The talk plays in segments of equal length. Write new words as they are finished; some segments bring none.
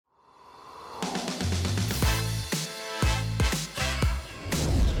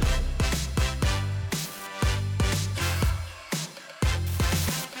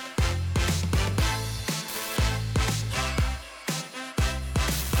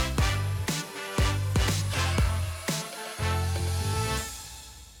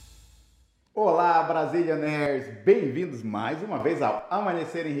Olá, Brasilianaires! Bem-vindos mais uma vez ao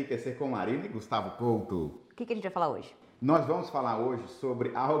Amanhecer e Enriquecer com Marina e Gustavo Couto. O que a gente vai falar hoje? Nós vamos falar hoje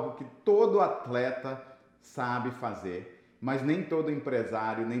sobre algo que todo atleta sabe fazer, mas nem todo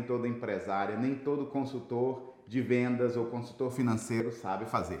empresário, nem toda empresária, nem todo consultor de vendas ou consultor financeiro sabe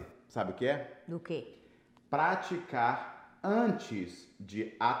fazer. Sabe o que é? Do quê? Praticar antes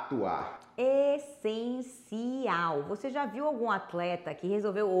de atuar. Essencial. Você já viu algum atleta que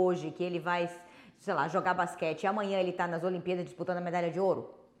resolveu hoje que ele vai, sei lá, jogar basquete e amanhã ele tá nas Olimpíadas disputando a medalha de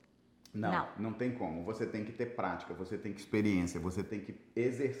ouro? Não tem como. Você tem que ter prática, você tem que experiência, você tem que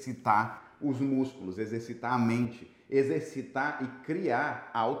exercitar os músculos, exercitar a mente, exercitar e criar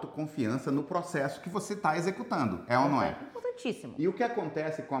autoconfiança no processo que você está executando. É ou não é? Importantíssimo. E o que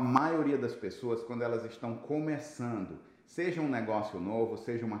acontece com a maioria das pessoas quando elas estão começando, seja um negócio novo,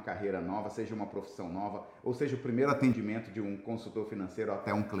 seja uma carreira nova, seja uma profissão nova, ou seja o primeiro atendimento de um consultor financeiro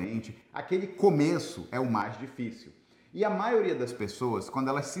até um cliente, aquele começo é o mais difícil. E a maioria das pessoas, quando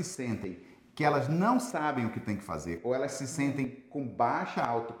elas se sentem que elas não sabem o que tem que fazer, ou elas se sentem com baixa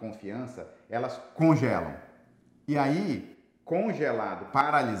autoconfiança, elas congelam. E aí, congelado,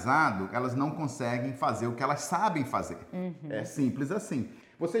 paralisado, elas não conseguem fazer o que elas sabem fazer. É simples assim.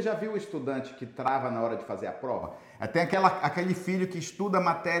 Você já viu o estudante que trava na hora de fazer a prova? Tem aquele filho que estuda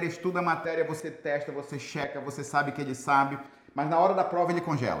matéria, você testa, você checa, você sabe que ele sabe, mas na hora da prova ele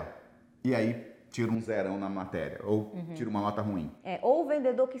congela. E aí tira um zerão na matéria, ou tira uma nota ruim. Ou o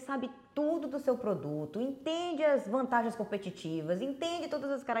vendedor que sabe tudo do seu produto, entende as vantagens competitivas, entende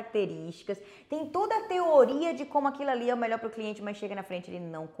todas as características, tem toda a teoria de como aquilo ali é o melhor para o cliente, mas chega na frente ele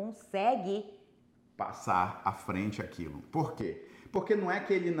não consegue passar à frente aquilo. Por quê? Porque não é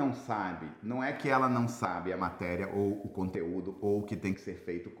que ele não sabe, não é que ela não sabe a matéria ou o conteúdo ou o que tem que ser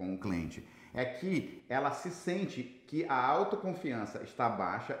feito com o cliente. É que ela se sente que a autoconfiança está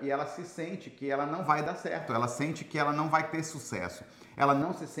baixa e ela se sente que ela não vai dar certo, ela sente que ela não vai ter sucesso. Ela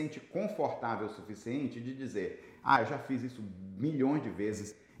não se sente confortável o suficiente de dizer, eu já fiz isso milhões de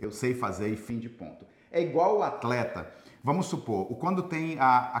vezes, eu sei fazer e fim de ponto. É igual o atleta. Vamos supor, quando tem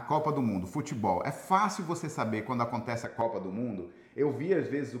a Copa do Mundo, futebol, é fácil você saber quando acontece a Copa do Mundo. Eu vi às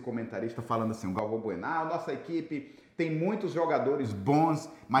vezes o comentarista falando assim, o Galvão Bueno, nossa equipe tem muitos jogadores bons,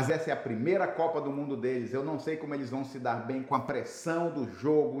 mas essa é a primeira Copa do Mundo deles. Eu não sei como eles vão se dar bem com a pressão do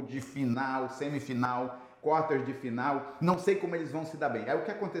jogo de final, semifinal, quartas de final. Não sei como eles vão se dar bem. Aí o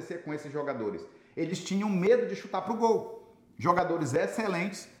que acontecia com esses jogadores? Eles tinham medo de chutar pro gol. Jogadores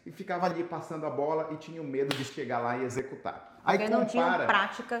excelentes e ficava ali passando a bola e tinham medo de chegar lá e executar. Porque não tinham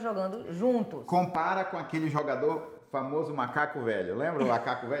prática jogando juntos. Compara com aquele jogador famoso macaco velho. Lembra o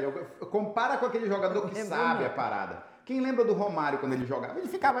macaco velho? Compara com aquele jogador que sabe a parada. Quem lembra do Romário quando ele jogava? Ele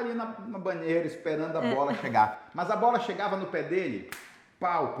ficava ali na banheira esperando a bola chegar. Mas a bola chegava no pé dele,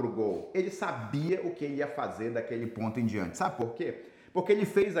 pau pro gol. Ele sabia o que ele ia fazer daquele ponto em diante. Sabe por quê? Porque ele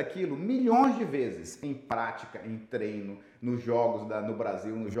fez aquilo milhões de vezes em prática, em treino, nos jogos no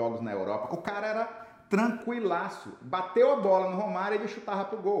Brasil, nos jogos na Europa. O cara era tranquilaço. Bateu a bola no Romário e ele chutava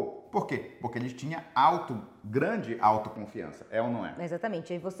pro gol. Por quê? Porque ele tinha grande autoconfiança. É ou não é?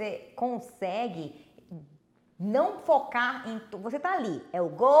 Exatamente. Aí você consegue não focar em... Você tá ali, é o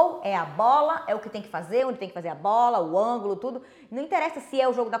gol, é a bola, é o que tem que fazer, onde tem que fazer a bola, o ângulo, tudo. Não interessa se é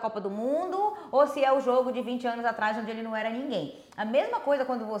o jogo da Copa do Mundo ou se é o jogo de 20 anos atrás, onde ele não era ninguém. A mesma coisa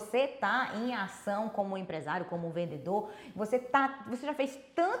quando você tá em ação como empresário, como vendedor, você já fez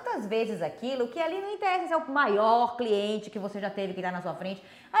tantas vezes aquilo que ali não interessa se é o maior cliente que você já teve que está na sua frente.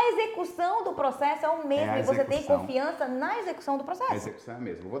 A execução do processo é o mesmo e você tem confiança na execução do processo. A execução é a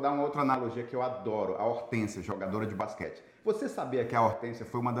mesma. Vou dar uma outra analogia que eu adoro. A Hortência, jogadora de basquete. Você sabia que a Hortência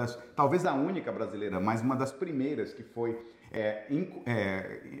foi uma das, talvez a única brasileira, mas uma das primeiras que foi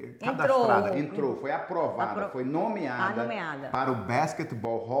cadastrada, foi aprovada, foi nomeada para o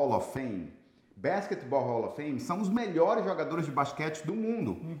Basketball Hall of Fame. Basketball Hall of Fame são os melhores jogadores de basquete do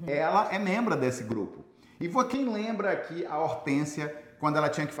mundo. Ela é membro desse grupo. E quem lembra aqui a Hortência quando ela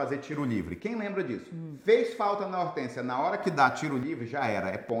tinha que fazer tiro livre? Quem lembra disso? Fez falta na Hortência, na hora que dá tiro livre já era,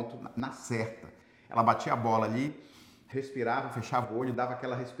 é ponto na certa. Ela batia a bola ali, respirava, fechava o olho, dava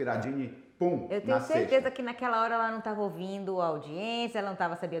aquela respiradinha e pum, eu tenho certeza que naquela hora ela não estava ouvindo a audiência, ela não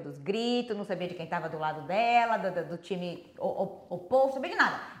estava sabendo dos gritos, não sabia de quem estava do lado dela, do time oposto, não sabia de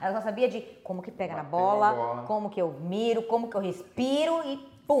nada. Ela só sabia de como que pega na bola, como que eu miro, como que eu respiro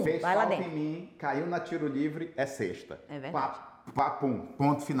e pum, fez vai lá falta dentro. em mim, caiu na tiro livre, é sexta. É verdade. Pum,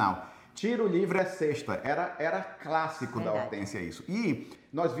 ponto final. Tiro livre é sexta. Era clássico da Verdade. Hortência isso. E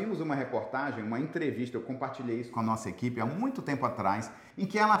nós vimos uma reportagem, uma entrevista, eu compartilhei isso com a nossa equipe há muito tempo atrás, em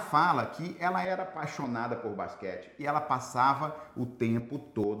que ela fala que ela era apaixonada por basquete e ela passava o tempo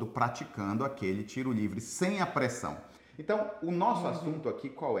todo praticando aquele tiro livre sem a pressão. Então, o nosso assunto aqui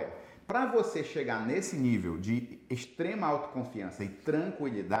qual é? Para você chegar nesse nível de extrema autoconfiança e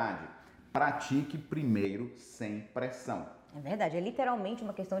tranquilidade, pratique primeiro sem pressão. É verdade, é literalmente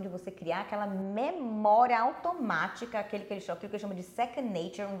uma questão de você criar aquela memória automática, aquilo que ele chama de second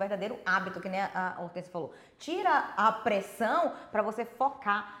nature, um verdadeiro hábito, que nem a Hortência falou. Tira a pressão para você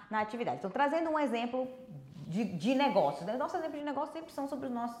focar na atividade. Então, trazendo um exemplo de negócios. Nossos exemplos de negócio sempre são sobre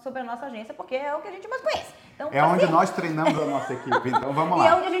a nossa agência, porque é o que a gente mais conhece. Então, É onde nós treinamos a nossa equipe, então vamos lá. E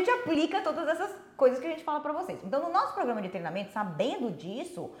é onde a gente aplica todas essas coisas que a gente fala para vocês. Então, no nosso programa de treinamento, sabendo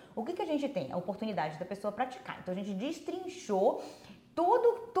disso, o que a gente tem? A oportunidade da pessoa praticar. Então, a gente destrinchou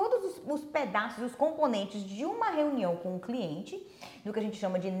todos os pedaços, os componentes de uma reunião com o cliente, do que a gente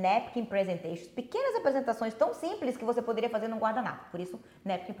chama de napkin presentations, pequenas apresentações tão simples que você poderia fazer num guardanapo, por isso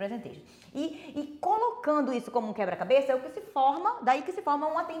napkin presentations. E colocando isso como um quebra-cabeça é o que se forma, daí que se forma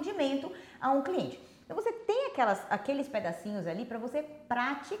um atendimento a um cliente. Então você tem aqueles pedacinhos ali para você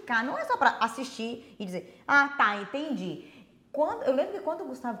praticar, não é só para assistir e dizer, ah, tá, entendi. Eu lembro que quando o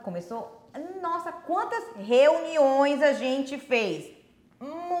Gustavo começou, nossa, quantas reuniões a gente fez?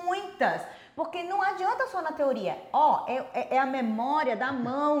 Muitas! Porque não adianta só na teoria. É a memória da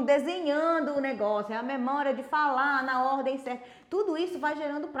mão desenhando o negócio, é a memória de falar na ordem certa. Tudo isso vai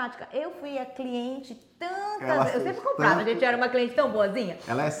gerando prática. Eu fui a cliente tantas... Eu sempre comprava, a gente era uma cliente tão boazinha.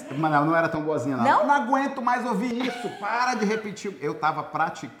 Mas não era tão boazinha, não. Não? Não aguento mais ouvir isso, para de repetir. Eu estava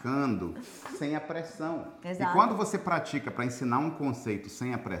praticando sem a pressão. Exato. E quando você pratica para ensinar um conceito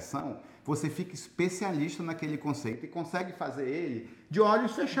sem a pressão, você fica especialista naquele conceito e consegue fazer ele de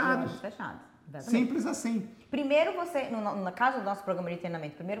olhos fechados. De olhos fechados. Exatamente. Simples assim. Primeiro você, no caso do nosso programa de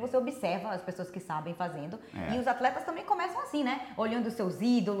treinamento, primeiro você observa as pessoas que sabem fazendo. E os atletas também começam assim, né? Olhando os seus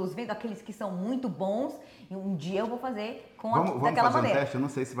ídolos, vendo aqueles que são muito bons. E um dia eu vou fazer daquela Vamos fazer maneira. um teste? Eu não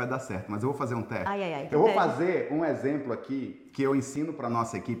sei se vai dar certo, mas eu vou fazer um teste. Ai, eu vou fazer um exemplo aqui que eu ensino para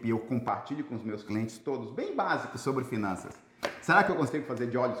nossa equipe e eu compartilho com os meus clientes todos, bem básicos sobre finanças. Será que eu consigo fazer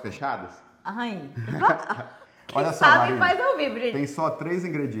de olhos fechados? Ai. Olha só, sabe, Marina, faz ao vivo, gente. tem só 3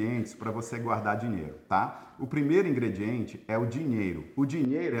 ingredientes para você guardar dinheiro, tá? O primeiro ingrediente é o dinheiro. O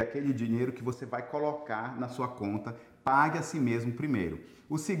dinheiro é aquele dinheiro que você vai colocar na sua conta, pague a si mesmo primeiro.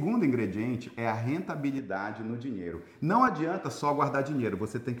 O segundo ingrediente é a rentabilidade no dinheiro. Não adianta só guardar dinheiro,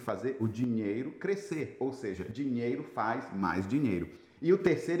 você tem que fazer o dinheiro crescer, ou seja, dinheiro faz mais dinheiro. E o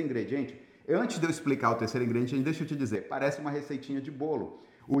terceiro ingrediente, antes de eu explicar o terceiro ingrediente, deixa eu te dizer, parece uma receitinha de bolo.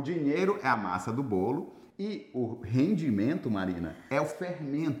 O dinheiro é a massa do bolo e o rendimento, Marina, é o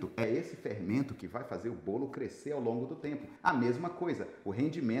fermento. É esse fermento que vai fazer o bolo crescer ao longo do tempo. A mesma coisa, o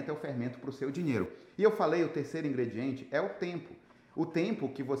rendimento é o fermento para o seu dinheiro. E eu falei, o terceiro ingrediente é o tempo. O tempo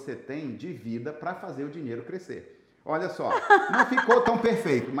que você tem de vida para fazer o dinheiro crescer. Olha só, não ficou tão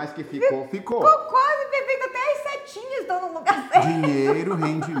perfeito, mas que ficou. Ficou quase perfeito, até as setinhas estão no lugar certo. Dinheiro,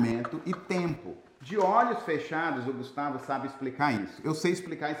 rendimento e tempo. De olhos fechados, o Gustavo sabe explicar isso. Eu sei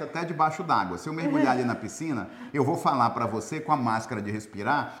explicar isso até debaixo d'água. Se eu mergulhar ali na piscina, eu vou falar para você com a máscara de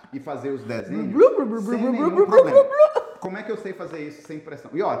respirar e fazer os desenhos sem nenhum problema. Como é que eu sei fazer isso sem pressão?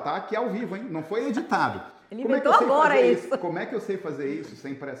 E ó, tá aqui ao vivo, hein? Não foi editado. Ele Como é que eu inventou sei agora fazer isso. Como é que eu sei fazer isso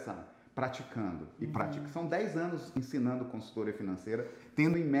sem pressão? Praticando. E pratica. São 10 anos ensinando consultoria financeira,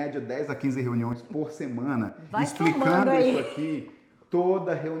 tendo em média 10 a 15 reuniões por semana, Vai explicando aí. isso aqui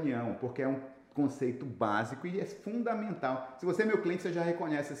toda reunião, porque é um conceito básico e é fundamental. Se você é meu cliente, você já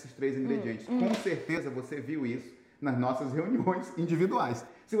reconhece esses 3 ingredientes. Com certeza você viu isso nas nossas reuniões individuais.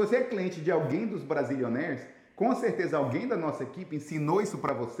 Se você é cliente de alguém dos Brasilionaires, com certeza alguém da nossa equipe ensinou isso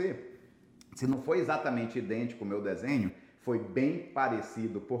para você. Se não foi exatamente idêntico ao meu desenho, foi bem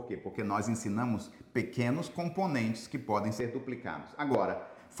parecido. Por quê? Porque nós ensinamos pequenos componentes que podem ser duplicados. Agora,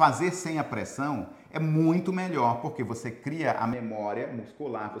 fazer sem a pressão é muito melhor, porque você cria a memória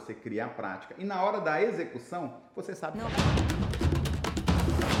muscular, você cria a prática. E na hora da execução, você sabe...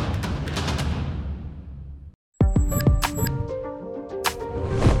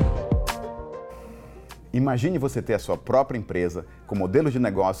 Imagine você ter a sua própria empresa, com modelos de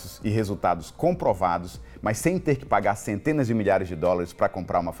negócios e resultados comprovados, mas sem ter que pagar centenas de milhares de dólares para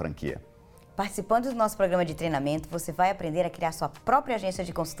comprar uma franquia. Participando do nosso programa de treinamento, você vai aprender a criar sua própria agência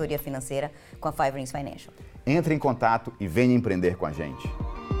de consultoria financeira com a Five Rings Financial. Entre em contato e venha empreender com a gente.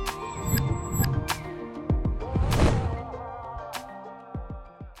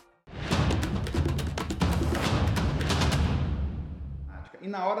 E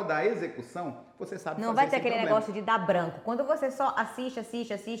na hora da execução, você sabe Não fazer vai ter sem aquele problema. negócio de dar branco. Quando você só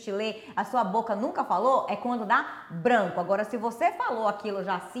assiste, lê, a sua boca nunca falou, é quando dá branco. Agora, se você falou aquilo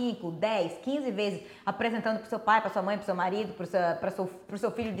já 5, 10, 15 vezes, apresentando pro seu pai, pra sua mãe, pro seu marido, pro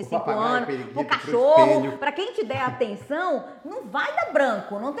seu filho de 5 anos, pro cachorro, pra quem te der atenção, não vai dar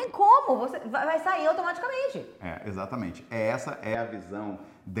branco, não tem como, você vai sair automaticamente. Exatamente. Essa é a visão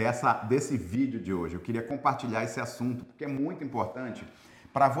desse vídeo de hoje. Eu queria compartilhar esse assunto, porque é muito importante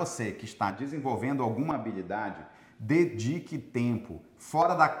para você que está desenvolvendo alguma habilidade. Dedique tempo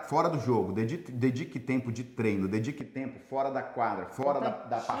fora do jogo, dedique tempo de treino, dedique tempo fora da quadra, fora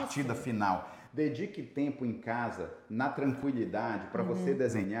da partida final. Dedique tempo em casa, na tranquilidade, para você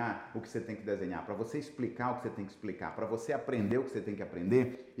desenhar o que você tem que desenhar, para você explicar o que você tem que explicar, para você aprender o que você tem que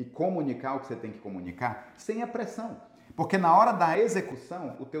aprender e comunicar o que você tem que comunicar sem a pressão. Porque na hora da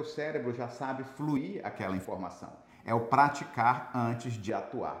execução, o teu cérebro já sabe fluir aquela informação. É o praticar antes de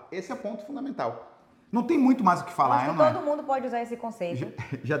atuar. Esse é o ponto fundamental. Não tem muito mais o que falar, Acho que todo mundo pode usar esse conceito.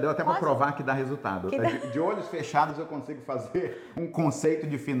 Já deu até para provar que dá resultado. De olhos fechados eu consigo fazer um conceito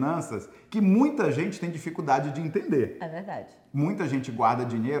de finanças que muita gente tem dificuldade de entender. É verdade. Muita gente guarda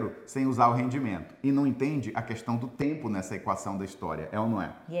dinheiro sem usar o rendimento e não entende a questão do tempo nessa equação da história, é ou não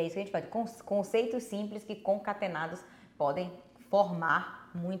é? E é isso que a gente faz. Conceitos simples que concatenados podem formar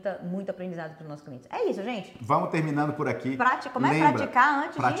muito aprendizado para os nossos clientes. É isso, gente. Vamos terminando por aqui.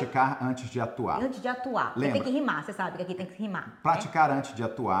 Praticar antes de atuar. Antes de atuar. Lembra? Tem que rimar, você sabe que aqui tem que rimar. Praticar antes de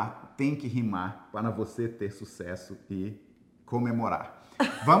atuar, tem que rimar para você ter sucesso e comemorar.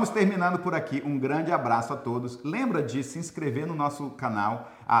 Vamos terminando por aqui. Um grande abraço a todos. Lembra de se inscrever no nosso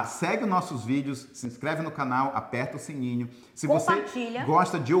canal. Segue os nossos vídeos, se inscreve no canal, aperta o sininho. Se você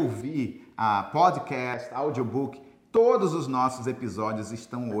gosta de ouvir podcast, audiobook, todos os nossos episódios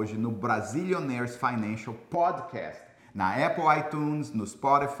estão hoje no Brazilianaires Financial Podcast. Na Apple iTunes, no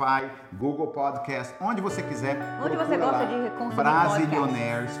Spotify, Google Podcast, onde você quiser. Onde você gosta de consumir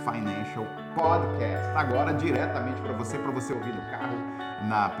Brazilianaires Financial Podcast. Agora diretamente para você ouvir no carro,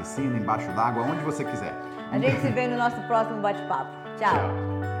 na piscina, embaixo d'água, onde você quiser. A gente se vê no nosso próximo bate-papo.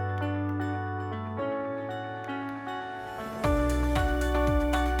 Tchau.